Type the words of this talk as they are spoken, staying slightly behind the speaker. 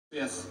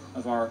fifth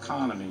of our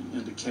economy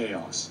into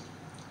chaos.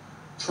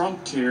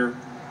 Trump Care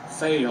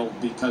failed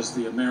because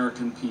the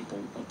American people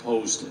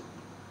opposed it.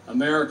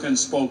 Americans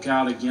spoke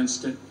out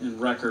against it in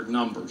record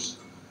numbers.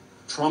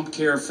 Trump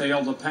Care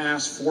failed to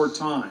pass 4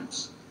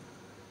 times.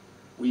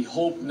 We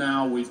hope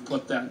now we've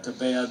put that to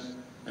bed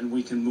and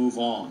we can move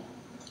on.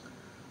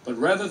 But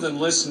rather than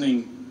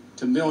listening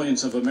to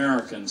millions of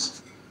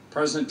Americans,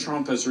 President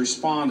Trump has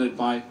responded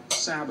by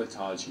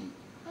sabotaging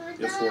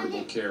the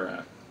Affordable Care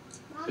Act.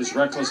 His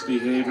reckless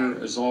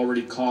behavior is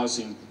already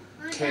causing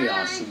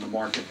chaos in the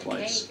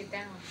marketplace.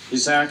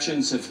 His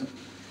actions have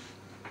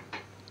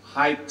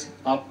hiked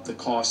up the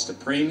cost of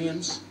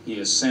premiums. He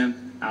has sent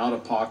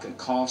out-of-pocket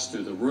costs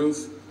through the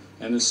roof.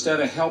 And instead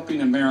of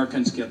helping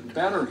Americans get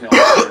better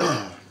health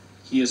care,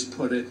 he has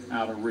put it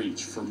out of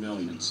reach for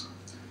millions.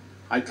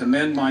 I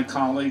commend my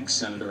colleagues,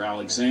 Senator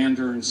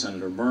Alexander and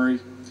Senator Murray.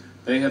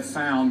 They have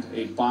found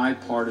a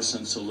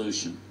bipartisan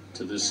solution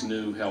to this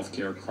new health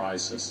care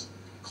crisis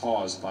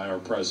caused by our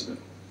president.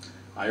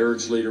 I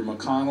urge Leader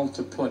McConnell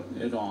to put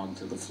it on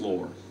to the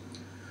floor.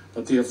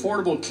 But the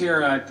Affordable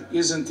Care Act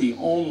isn't the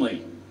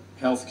only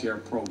health care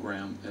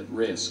program at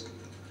risk.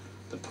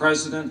 The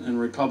president and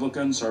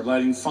Republicans are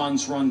letting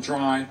funds run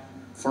dry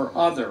for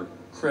other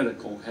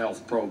critical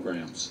health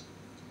programs.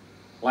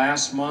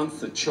 Last month,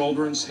 the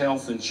Children's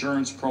Health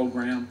Insurance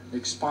Program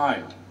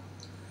expired.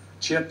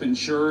 CHIP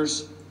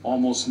insures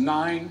almost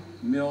 9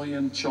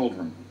 million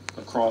children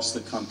across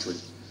the country,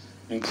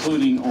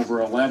 including over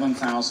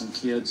 11,000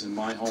 kids in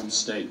my home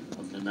state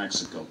of New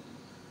Mexico.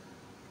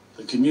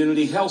 The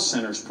Community Health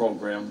Centers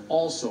program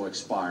also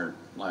expired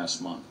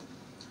last month.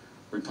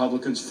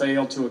 Republicans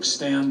failed to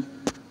extend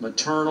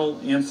maternal,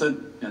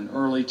 infant, and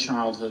early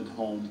childhood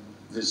home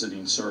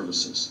visiting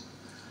services.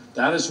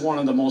 That is one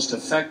of the most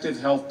effective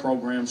health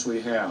programs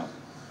we have.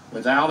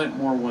 Without it,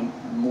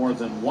 more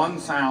than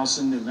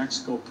 1,000 New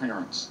Mexico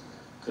parents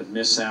could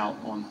miss out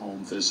on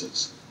home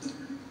visits.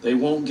 They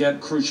won't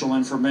get crucial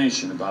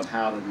information about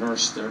how to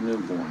nurse their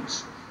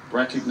newborns,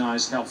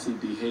 recognize healthy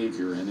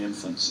behavior in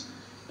infants,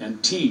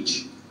 and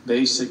teach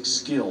basic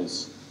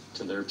skills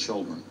to their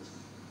children.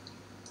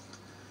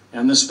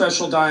 And the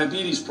Special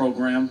Diabetes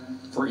Program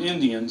for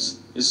Indians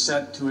is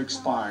set to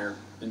expire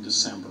in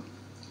December.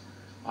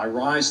 I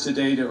rise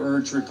today to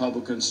urge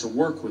Republicans to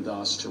work with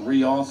us to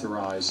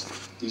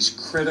reauthorize these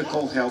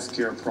critical health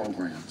care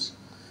programs.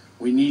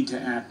 We need to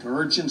act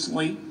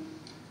urgently.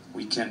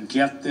 We can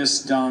get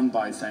this done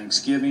by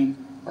Thanksgiving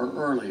or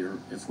earlier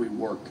if we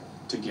work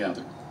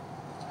together.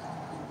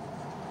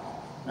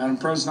 Madam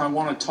President, I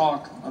want to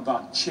talk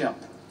about CHIP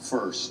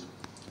first.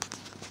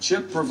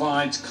 CHIP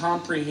provides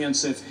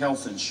comprehensive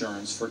health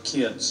insurance for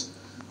kids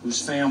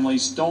whose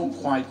families don't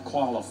quite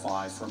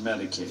qualify for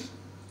Medicaid,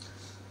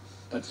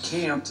 but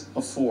can't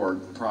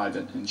afford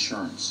private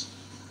insurance.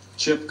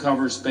 CHIP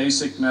covers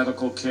basic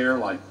medical care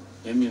like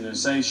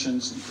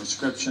immunizations and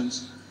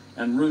prescriptions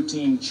and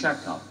routine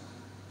checkup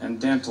and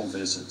dental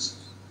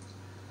visits.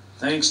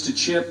 Thanks to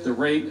CHIP, the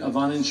rate of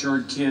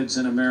uninsured kids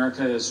in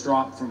America has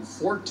dropped from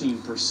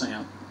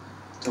 14%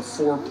 to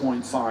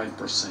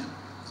 4.5%.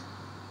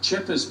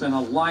 CHIP has been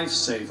a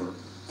lifesaver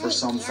for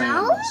some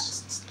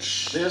families.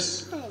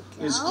 This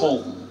is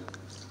Colton.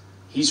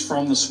 He's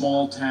from the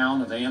small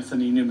town of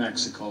Anthony, New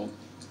Mexico.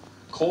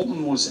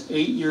 Colton was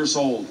 8 years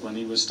old when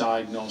he was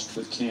diagnosed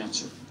with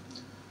cancer.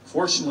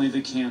 Fortunately,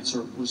 the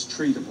cancer was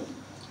treatable,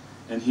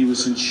 and he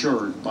was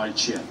insured by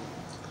CHIP.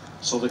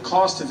 So the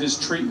cost of his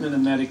treatment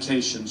and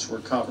medications were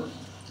covered.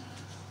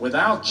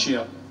 Without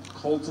CHIP,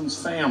 Colton's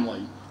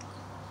family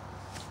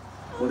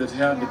would have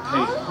had to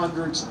pay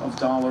hundreds of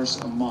dollars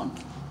a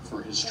month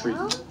for his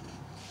treatment,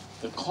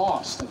 the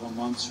cost of a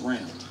month's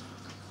rent.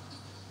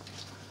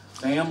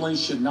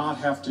 Families should not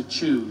have to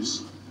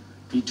choose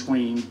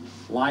between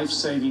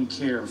life-saving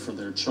care for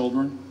their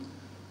children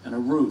and a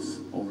roof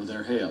over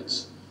their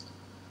heads.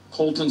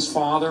 Colton's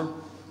father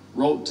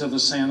wrote to the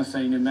Santa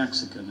Fe New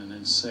Mexican and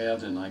it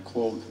said, and I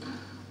quote,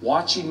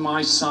 "Watching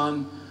my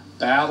son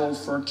battle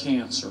for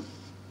cancer,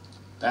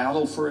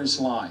 battle for his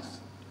life,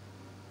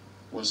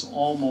 was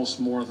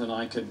almost more than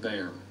I could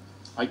bear.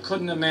 I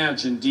couldn't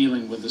imagine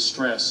dealing with the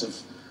stress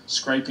of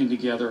scraping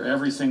together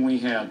everything we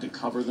had to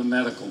cover the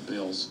medical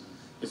bills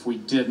if we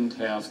didn't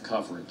have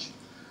coverage.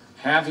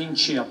 Having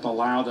CHIP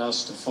allowed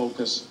us to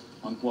focus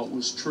on what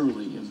was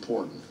truly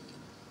important,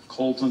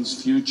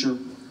 Colton's future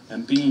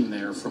and being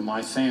there for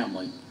my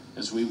family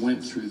as we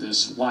went through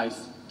this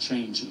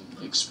life-changing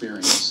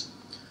experience."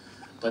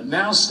 But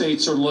now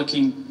states are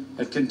looking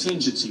at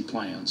contingency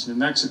plans. New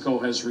Mexico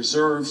has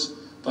reserves,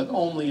 but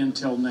only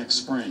until next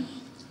spring.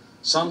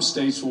 Some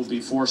states will be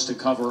forced to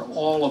cover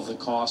all of the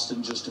cost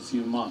in just a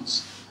few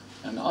months,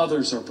 and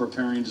others are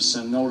preparing to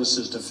send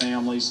notices to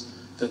families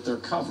that their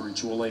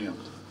coverage will end.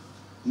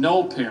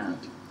 No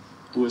parent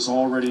who is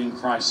already in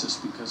crisis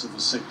because of a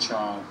sick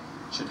child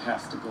should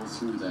have to go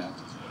through that.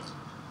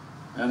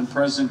 Madam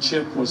President,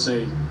 CHIP was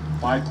a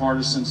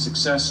bipartisan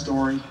success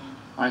story.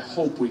 I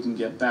hope we can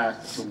get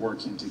back to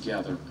working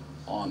together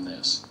on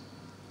this.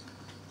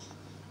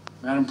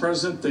 Madam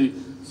President, the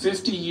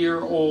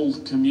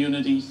 50-year-old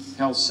Community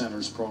Health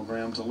Centers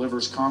program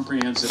delivers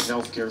comprehensive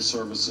health care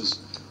services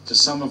to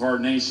some of our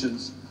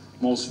nation's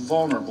most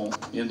vulnerable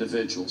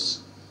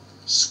individuals: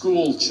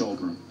 school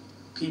children,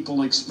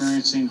 people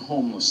experiencing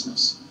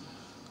homelessness,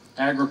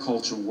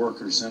 agricultural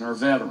workers, and our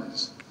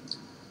veterans.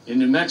 In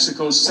New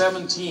Mexico,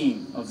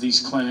 17 of these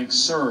clinics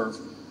serve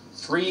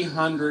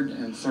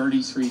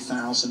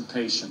 333,000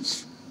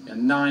 patients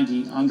in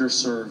 90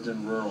 underserved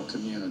and rural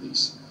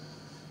communities.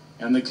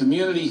 And the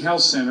community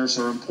health centers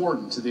are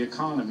important to the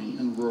economy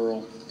in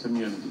rural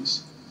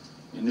communities.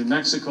 In New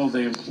Mexico,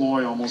 they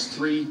employ almost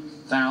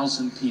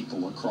 3,000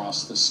 people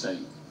across the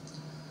state.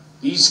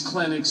 These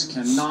clinics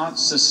cannot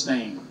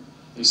sustain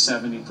a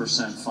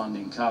 70%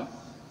 funding cut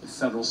if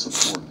federal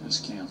support is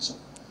canceled.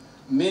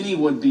 Many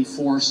would be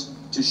forced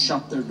to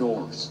shut their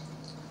doors.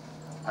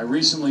 I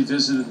recently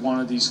visited one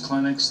of these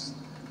clinics,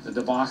 the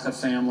DeBaca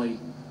Family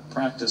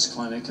Practice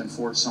Clinic in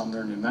Fort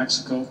Sumner, New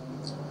Mexico.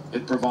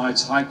 It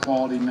provides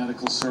high-quality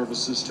medical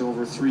services to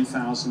over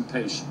 3,000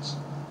 patients.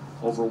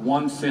 Over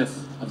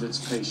 1/5 of its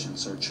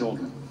patients are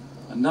children.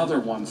 Another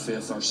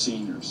 1/5 are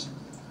seniors.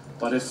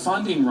 But if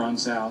funding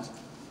runs out,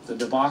 the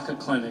DeBaca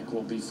Clinic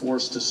will be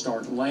forced to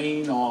start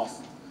laying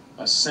off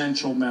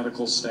essential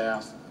medical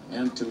staff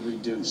and to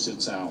reduce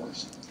its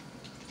hours.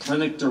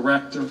 Clinic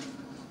Director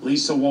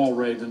Lisa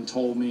Walraven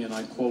told me, and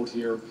I quote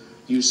here,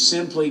 "You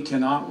simply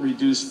cannot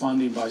reduce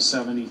funding by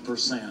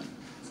 70%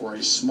 for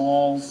a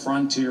small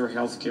frontier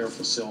healthcare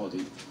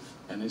facility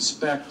and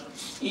expect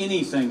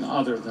anything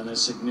other than a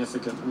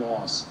significant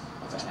loss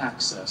of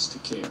access to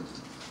care."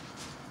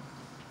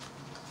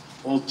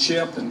 Both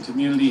CHIP and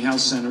community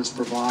health centers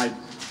provide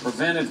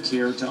preventive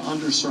care to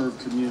underserved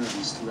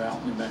communities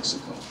throughout New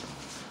Mexico.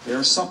 They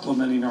are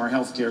supplementing our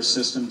healthcare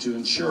system to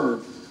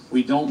ensure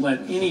we don't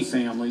let any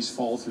families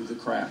fall through the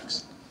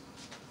cracks.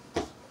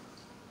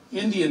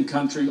 Indian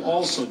country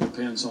also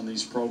depends on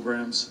these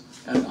programs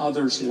and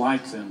others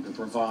like them to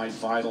provide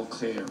vital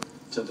care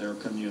to their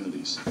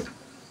communities.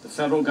 The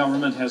federal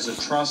government has a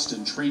trust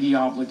and treaty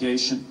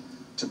obligation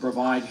to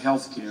provide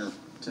health care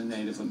to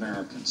Native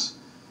Americans.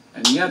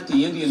 And yet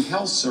the Indian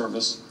Health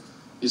Service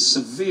is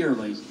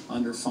severely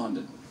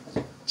underfunded.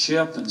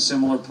 CHIP and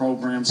similar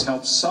programs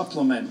help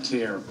supplement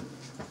care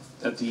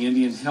that the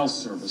Indian Health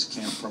Service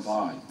can't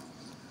provide.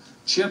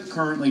 CHIP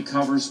currently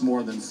covers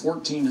more than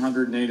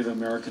 1,400 Native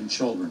American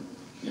children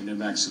in New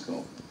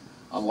Mexico.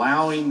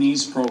 Allowing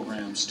these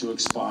programs to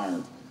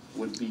expire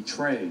would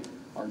betray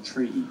our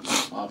treaty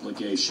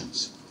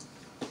obligations.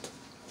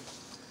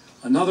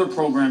 Another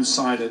program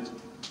cited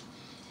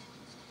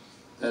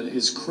that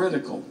is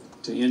critical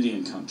to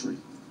Indian country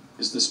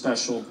is the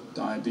Special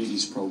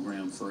Diabetes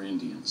Program for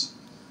Indians.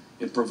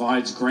 It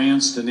provides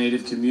grants to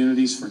Native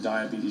communities for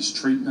diabetes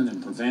treatment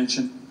and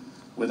prevention.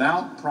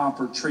 Without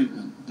proper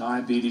treatment,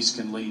 diabetes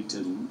can lead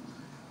to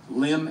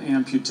limb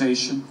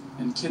amputation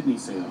and kidney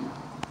failure.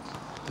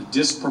 The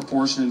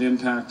disproportionate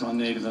impact on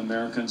Native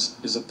Americans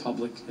is a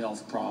public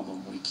health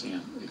problem we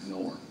can't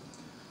ignore.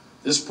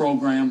 This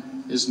program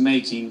is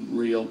making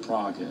real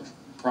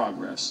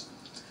progress.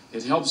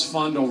 It helps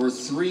fund over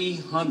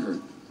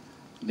 300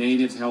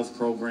 Native health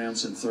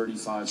programs in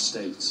 35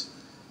 states,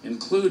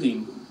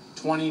 including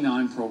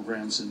 29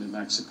 programs in New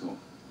Mexico.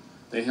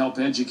 They help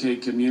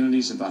educate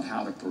communities about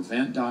how to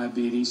prevent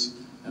diabetes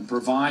and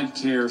provide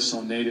care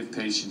so Native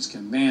patients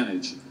can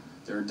manage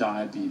their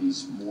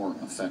diabetes more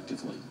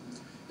effectively.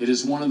 It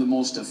is one of the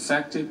most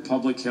effective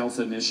public health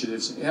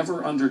initiatives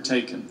ever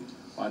undertaken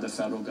by the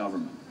federal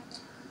government.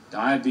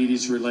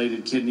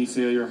 Diabetes-related kidney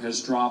failure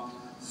has dropped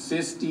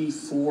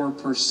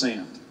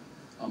 54%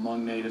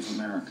 among Native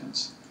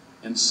Americans.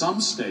 In some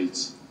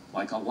states,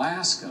 like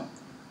Alaska,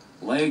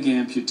 leg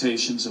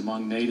amputations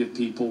among Native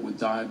people with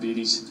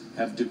diabetes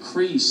have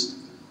decreased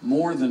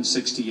more than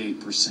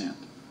 68%.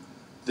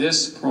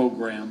 This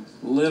program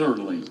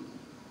literally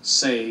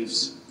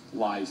saves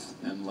life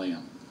and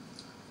limb.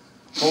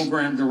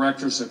 Program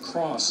directors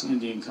across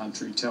Indian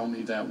country tell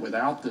me that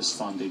without this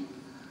funding,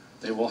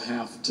 they will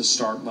have to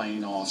start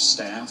laying off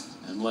staff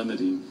and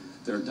limiting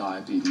their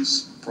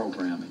diabetes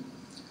programming.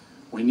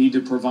 We need to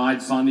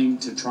provide funding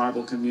to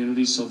tribal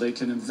communities so they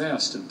can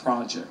invest in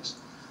projects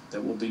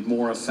that will be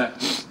more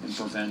effective in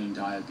preventing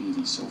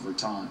diabetes over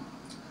time.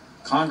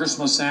 Congress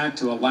must act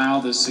to allow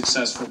this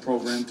successful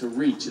program to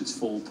reach its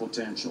full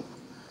potential.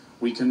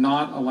 We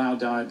cannot allow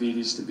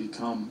diabetes to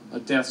become a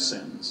death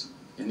sentence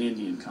in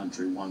Indian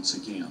country once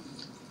again.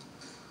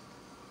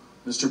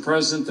 Mr.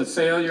 President, the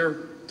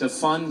failure to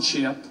fund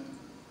CHIP,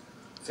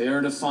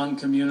 failure to fund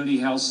community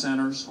health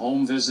centers,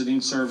 home visiting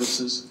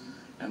services,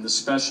 and the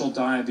special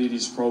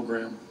diabetes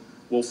program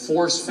will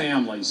force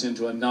families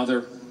into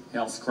another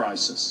health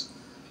crisis.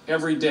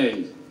 Every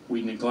day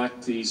we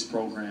neglect these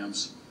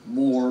programs,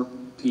 more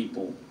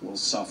people will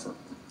suffer.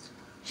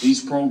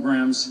 These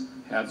programs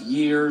have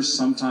years,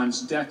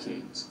 sometimes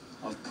decades,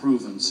 of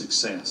proven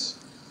success.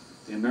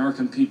 The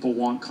American people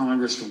want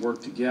Congress to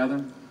work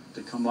together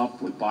to come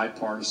up with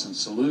bipartisan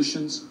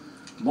solutions.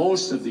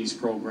 Most of these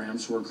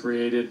programs were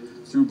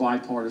created through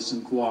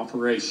bipartisan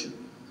cooperation.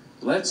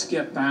 Let's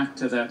get back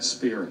to that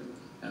spirit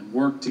and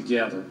work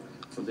together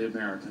for the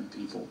American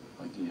people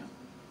again.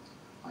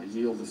 I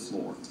yield the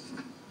floor.